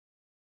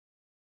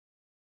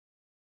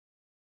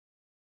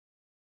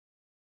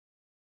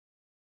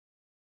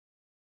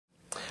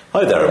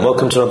Hi there, and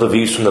welcome to another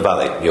Views from the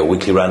Valley, your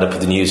weekly roundup of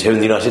the news here in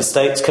the United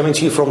States, coming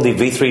to you from the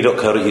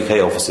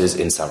v3.co.uk offices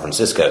in San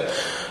Francisco.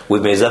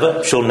 With me as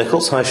ever, Shaun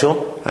Nichols. Hi,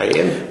 Shaun. Hi,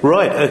 Iain.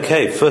 Right,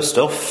 okay, first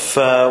off,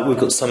 we've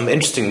got some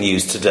interesting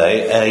news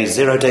today. A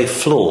zero-day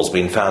flaw's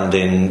been found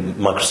in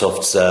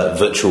Microsoft's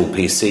virtual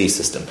PC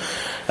system.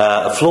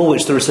 A flaw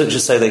which the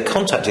researchers say they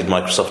contacted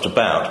Microsoft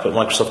about, but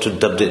Microsoft have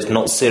dubbed it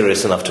not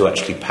serious enough to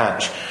actually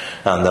patch,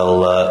 and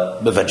they'll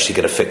eventually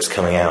get a fix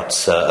coming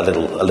out a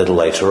little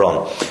later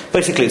on.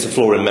 Basically, it's a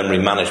flaw in memory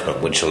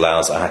management, which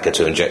allows a hacker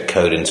to inject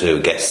code into a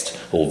guest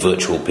or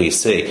virtual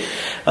PC.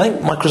 I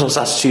think Microsoft's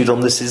attitude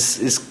on this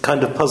is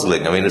kind of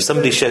puzzling. I mean, if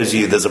somebody shows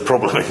you there's a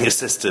problem in your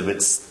system,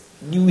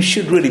 you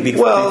should really be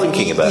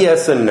thinking about it.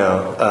 Yes and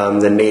no.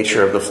 The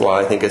nature of the flaw,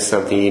 I think, is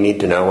something you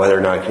need to know, whether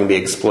or not it can be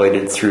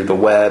exploited through the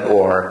web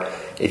or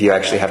if you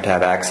actually have to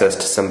have access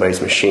to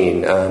somebody's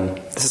machine.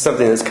 This is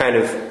something that's kind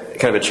of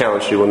a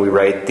challenge to do when we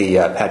write the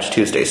Patch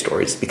Tuesday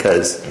stories,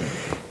 because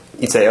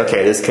you'd say,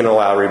 okay, this can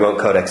allow remote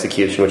code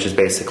execution, which is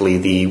basically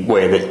the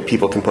way that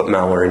people can put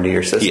malware into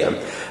your system.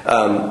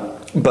 Yeah.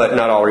 But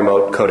not all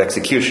remote code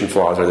execution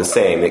flaws are the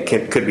same.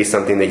 It could be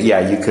something that,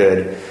 you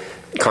could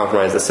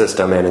compromise the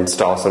system and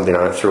install something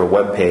on it through a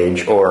web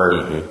page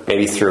or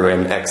maybe through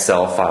an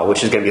Excel file,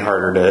 which is going to be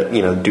harder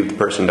to dupe the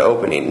person to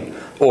opening.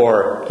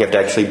 Or you have to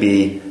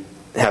actually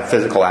have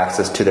physical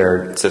access to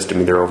their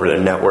system, either over the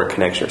network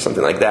connection or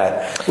something like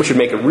that, which would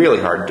make it really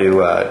hard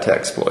to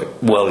exploit.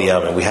 Well, yeah,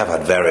 I mean, we have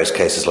had various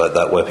cases like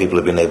that where people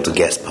have been able to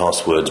guess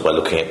passwords by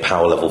looking at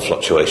power level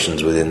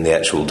fluctuations within the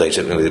actual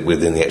data,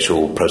 within the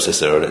actual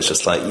processor, and it's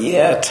just like,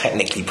 yeah,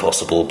 technically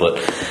possible, but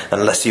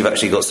unless you've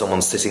actually got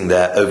someone sitting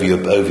there over your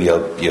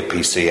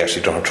PC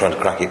actually trying to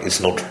crack it,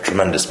 it's not a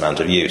tremendous amount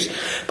of use.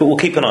 But we'll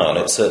keep an eye on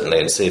it, certainly,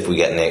 and see if we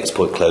get any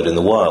exploit code in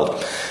the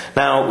wild.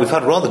 Now, we've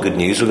had rather good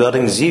news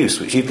regarding Zeus,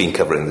 which you've been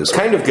covering this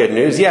week. Kind of good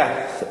news,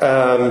 yeah.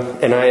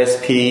 An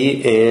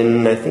ISP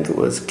in, I think it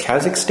was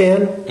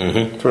Kazakhstan,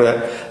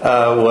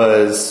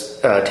 was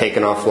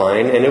taken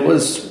offline, and it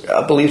was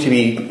believed to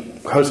be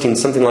hosting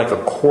something like a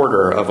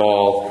quarter of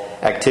all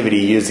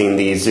activity using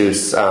the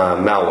Zeus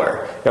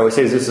malware. Now, we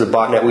say Zeus is a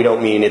botnet, we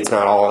don't mean it's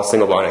not all a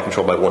single botnet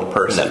controlled by one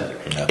person.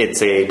 No.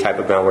 It's a type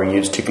of malware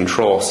used to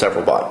control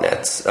several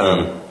botnets.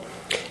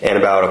 And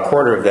about a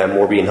quarter of them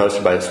were being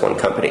hosted by this one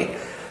company.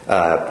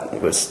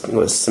 It was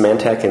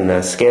Symantec and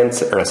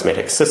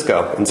Symantec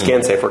Cisco and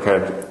ScanSafe were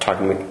kind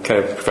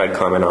of provide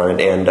comment on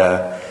it, and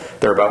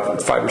there are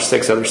about 5 or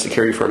 6 other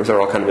security firms that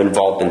are all kind of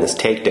involved in this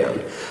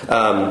takedown.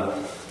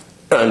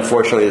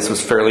 Unfortunately, this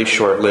was fairly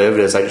short-lived,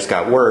 as I just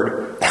got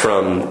word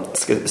from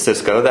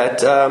Cisco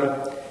that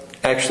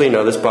actually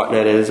no, this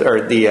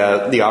botnet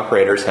the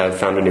operators have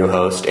found a new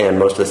host, and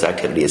most of this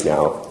activity is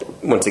now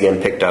once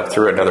again picked up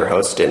through another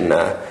host in.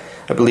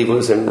 I believe it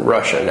was in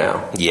Russia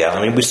now. Yeah,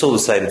 I mean, we saw the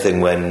same thing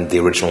when the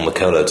original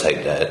Makolo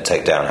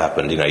takedown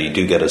happened. You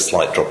do get a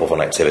slight drop-off on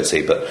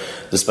activity, but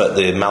the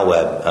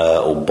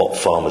malware, or bot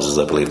farmers, as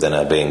I believe they're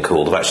now being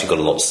called, have actually got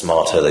a lot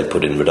smarter. They've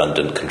put in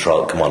redundant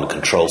command and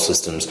control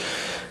systems.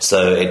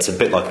 So it's a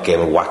bit like a game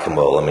of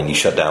whack-a-mole. I mean, you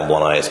shut down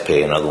one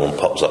ISP, another one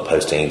pops up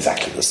posting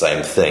exactly the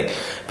same thing.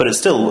 But it's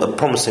still a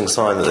promising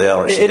sign that they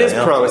are actually. It is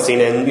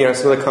promising, and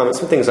some of the comments,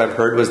 some things I've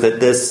heard was that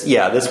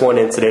this one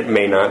incident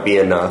may not be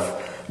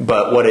enough.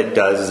 But what it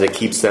does is it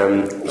keeps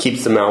them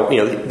out,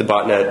 the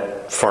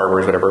botnet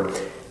farmers, whatever,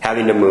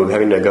 having to move,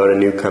 having to go to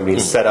new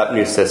companies, set up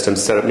new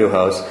systems, set up new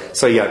hosts.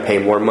 So you got to pay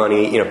more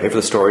money, pay for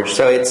the storage.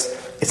 So it's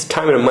a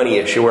time and a money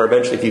issue where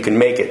eventually if you can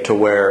make it to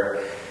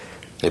where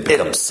it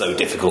becomes so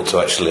difficult to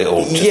actually,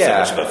 or just so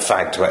much of a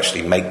fag to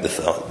actually make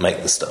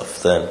the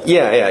stuff, then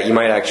you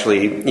might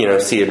actually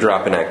see a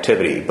drop in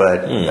activity.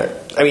 But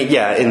I mean,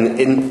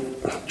 in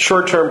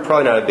short term,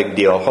 probably not a big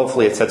deal.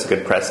 Hopefully it sets a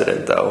good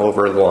precedent, though,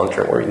 over the long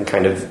term, where you can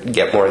kind of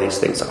get more of these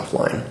things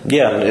offline.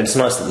 Yeah, and it's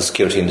nice that the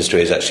security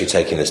industry is actually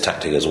taking this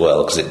tactic as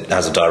well, because it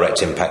has a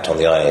direct impact on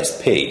the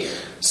ISP,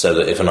 so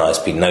that if an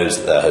ISP knows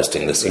that they're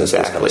hosting this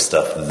kind of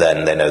stuff,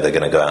 then they know they're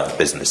going to go out of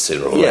business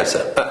sooner or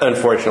later.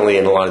 Unfortunately,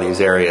 in a lot of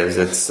these areas,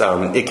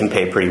 it can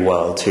pay pretty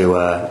well to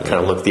kind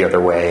of look the other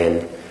way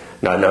and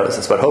not notice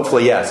this. But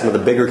hopefully, some of the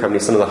bigger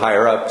companies, some of the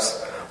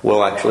higher-ups,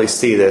 will actually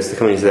see this. The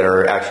companies that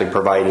are actually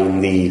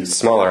providing the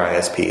smaller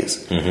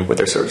ISPs with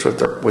their service,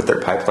 with their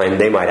pipeline,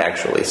 they might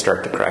actually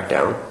start to crack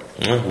down.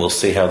 We'll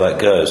see how that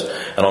goes.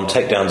 And on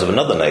takedowns of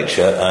another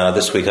nature,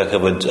 this week I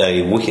covered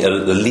a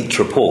leaked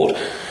report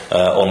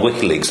on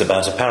WikiLeaks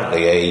about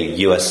apparently a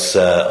US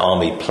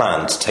Army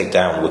plan to take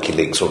down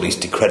WikiLeaks, or at least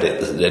discredit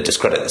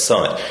the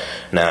site.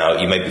 Now,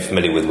 you may be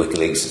familiar with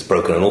WikiLeaks. It's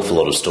broken an awful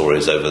lot of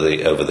stories over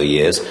the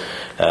years,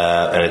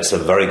 and it's a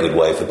very good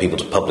way for people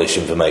to publish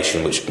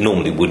information which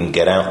normally wouldn't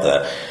get out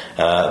there.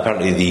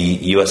 Apparently the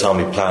US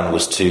Army plan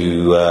was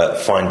to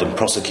find and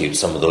prosecute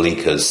some of the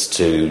leakers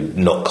to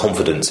knock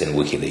confidence in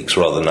WikiLeaks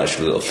rather than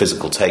actually a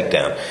physical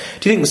takedown.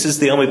 Do you think this is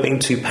the Army being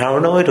too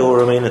paranoid,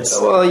 or, I mean, it's...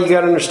 Well, you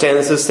got to understand,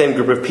 this is the same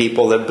group of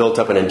people that built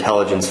up an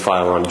intelligence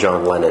file on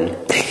John Lennon.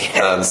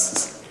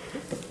 Yes.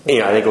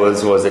 I think it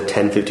was it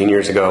 10, 15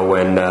 years ago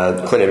when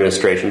the Clinton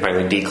administration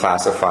finally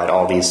declassified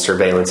all these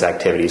surveillance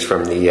activities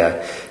from the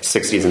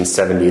 60s and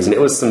 70s, and it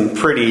was some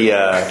pretty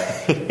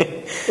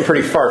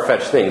pretty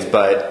far-fetched things.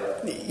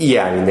 But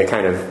yeah, I mean,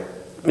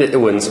 it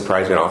wouldn't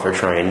surprise me at all if they're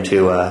trying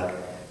to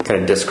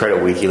kind of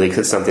discredit WikiLeaks.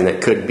 It's something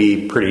that could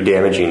be pretty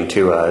damaging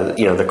to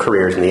the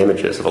careers and the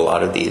images of a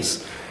lot of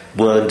these.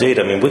 Well, indeed.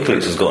 I mean,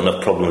 WikiLeaks has got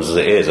enough problems as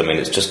it is. I mean,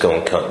 it's just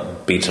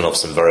beaten off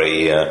some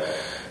very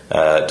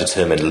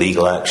determined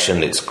legal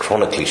action. It's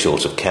chronically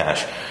short of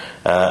cash,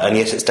 and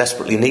yet it's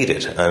desperately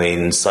needed. I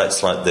mean,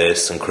 sites like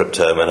this and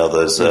Cryptome and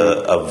others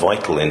are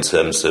vital in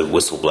terms of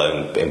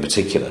whistleblowing, in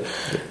particular,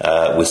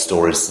 with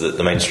stories that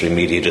the mainstream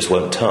media just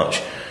won't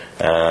touch.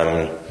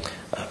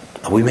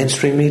 Are we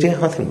mainstream media?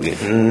 I think we.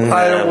 I mean,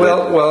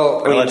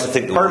 like to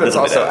think part of it's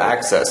also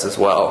access as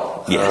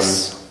well.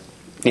 Yes.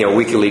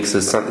 WikiLeaks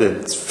is something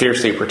that's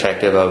fiercely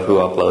protective of who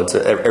uploads.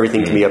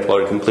 Everything can be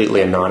uploaded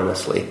completely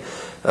anonymously.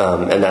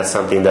 And that's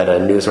something that a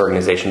news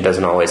organization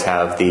doesn't always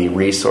have the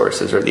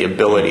resources or the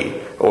ability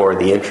or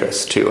the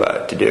interest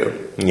to do.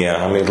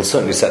 Yeah, I mean, it'll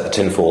certainly set the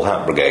tinfoil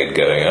hat brigade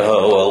going.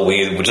 Oh, well,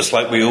 we were just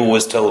like we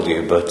always told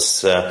you, but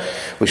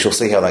we shall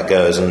see how that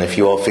goes. And if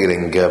you are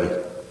feeling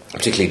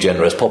particularly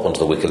generous, pop onto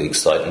the WikiLeaks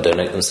site and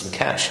donate them some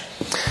cash.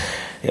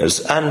 Yes.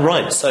 And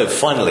right, so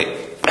finally,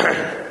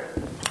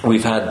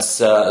 we've had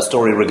a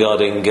story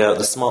regarding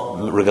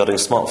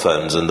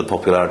smartphones and the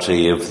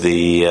popularity of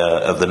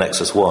the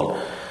Nexus One.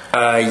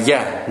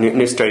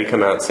 New study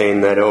come out saying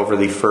that over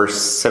the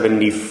first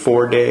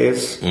 74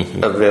 days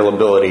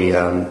availability,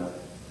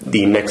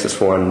 the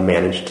Nexus One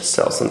managed to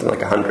sell something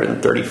like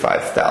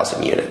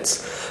 135,000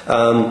 units.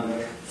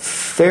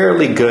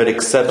 Fairly good,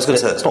 except I was going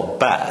to say that's not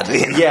bad.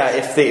 Yeah,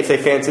 if they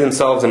fancy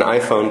themselves an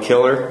iPhone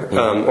killer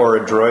or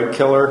a Droid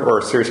killer or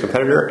a serious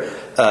competitor,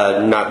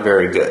 not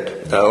very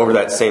good. Over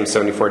that same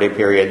 74-day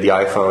period, the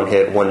iPhone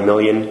hit 1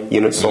 million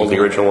units sold, the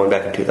original one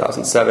back in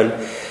 2007.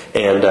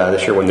 And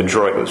this year when the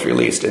Droid was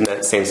released, in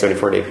that same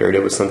 74-day period,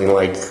 it was something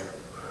like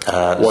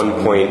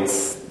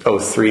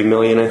 1.03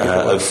 million,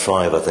 I think.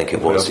 05, I think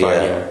it was,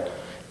 yeah.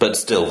 But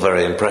still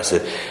very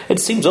impressive. It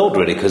seems odd,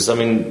 really, because, I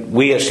mean,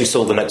 we actually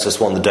saw the Nexus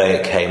One the day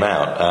it came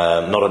out,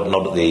 not at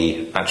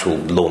the actual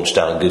launch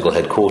down at Google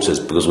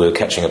headquarters, because we were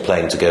catching a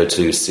plane to go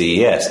to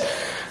CES.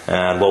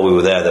 And while we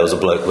were there was a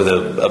bloke with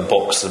a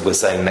box with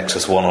saying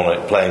Nexus One on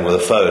it, playing with a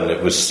phone.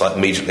 It was just like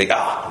immediately,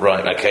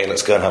 right, okay,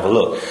 let's go and have a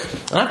look.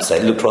 And I have to say,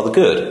 it looked rather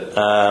good.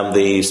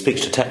 The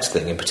speech-to-text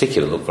thing in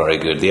particular looked very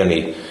good. The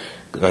only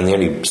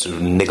sort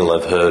of niggle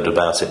I've heard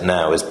about it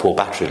now is poor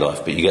battery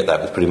life, but you get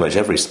that with pretty much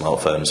every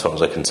smartphone, as far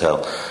as I can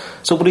tell.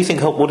 So what do you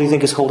think? What do you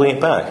think is holding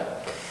it back?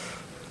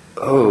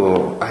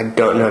 Oh, I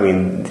don't know. I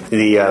mean,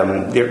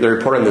 the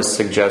report on this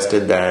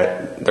suggested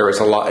that there was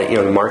a lot.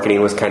 The marketing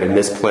was kind of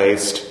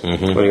misplaced when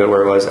you go to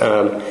where it was,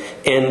 and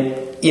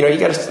you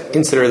got to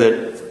consider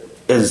that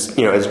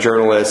as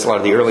journalists, a lot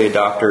of the early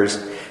adopters,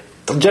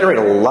 they'll generate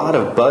a lot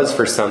of buzz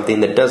for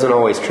something that doesn't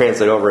always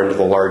translate over into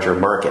the larger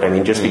market. I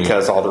mean, just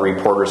because all the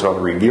reporters and all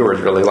the reviewers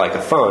really like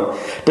a phone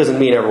doesn't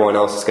mean everyone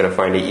else is going to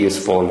find it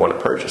useful and want to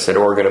purchase it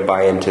or going to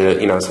buy into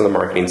some of the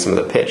marketing, some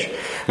of the pitch.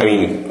 I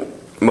mean,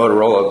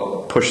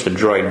 Motorola pushed the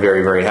Droid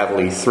very, very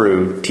heavily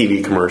through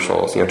TV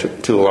commercials,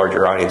 to a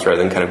larger audience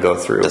rather than kind of go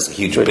through. There's a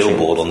huge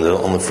billboard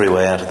on the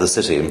freeway out of the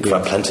city, in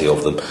fact, plenty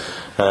of them.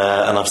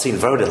 And I've seen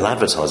very little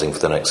advertising for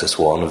the Nexus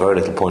One, very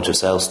little point of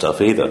sale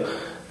stuff either.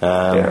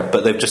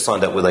 But they've just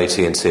signed up with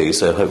AT&T,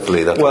 so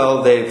hopefully that.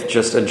 Well, they've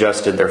just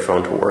adjusted their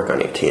phone to work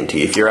on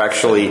AT&T. If you have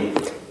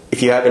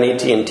an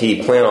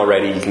AT&T plan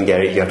already, you can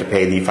get it. You have to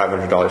pay the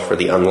 $500 for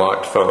the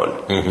unlocked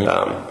phone.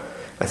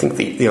 I think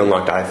the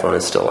unlocked iPhone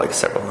is still like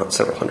several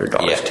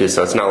 $100s too.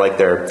 So it's not like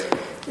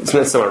it's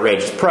not some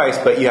outrageous price,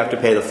 but you have to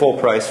pay the full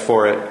price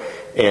for it,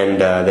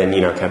 and then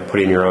kind of put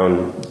in your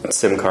own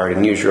SIM card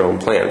and use your own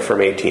plan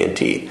from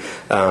AT&T.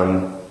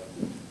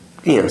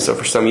 So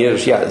for some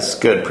users, it's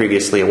good.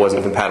 Previously, it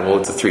wasn't compatible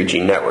with the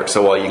 3G network.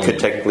 So while you could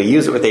technically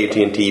use it with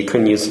AT&T, you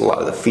couldn't use a lot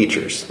of the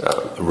features.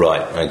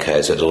 Right.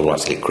 Okay. So it's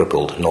automatically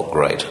crippled. Not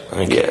great.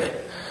 Okay. Yeah.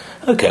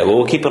 Okay. Well,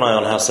 we'll keep an eye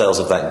on how sales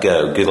of that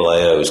go. Google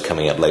I/O is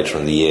coming up later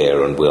in the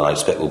year, and I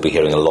expect we'll be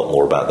hearing a lot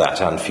more about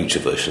that and future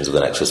versions of the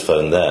Nexus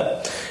phone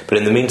there. But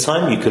in the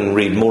meantime, you can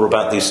read more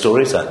about these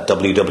stories at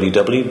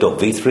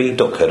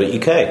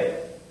www.v3.co.uk.